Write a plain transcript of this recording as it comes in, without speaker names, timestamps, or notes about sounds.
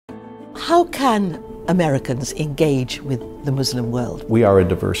How can Americans engage with the Muslim world? We are a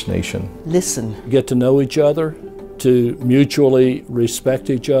diverse nation. Listen. Get to know each other, to mutually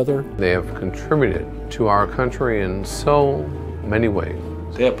respect each other. They have contributed to our country in so many ways.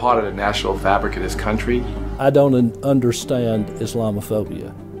 They are part of the national fabric of this country. I don't understand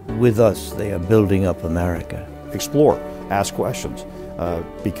Islamophobia. With us, they are building up America. Explore, ask questions,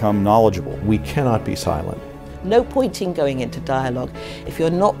 become knowledgeable. We cannot be silent. No point in going into dialogue if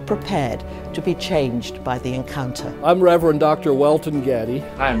you're not prepared to be changed by the encounter. I'm Reverend Dr. Welton Gaddy.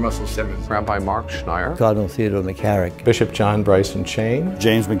 I am Russell Simmons. Rabbi Mark Schneier. Cardinal Theodore McCarrick. Bishop John Bryson Chain.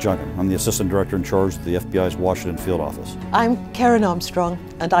 James McJunkin. I'm the Assistant Director in charge of the FBI's Washington Field Office. I'm Karen Armstrong,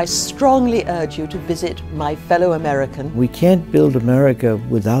 and I strongly urge you to visit my fellow American. We can't build America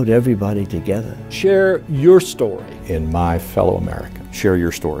without everybody together. Share your story. In my fellow American. Share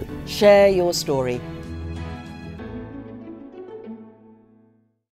your story. Share your story.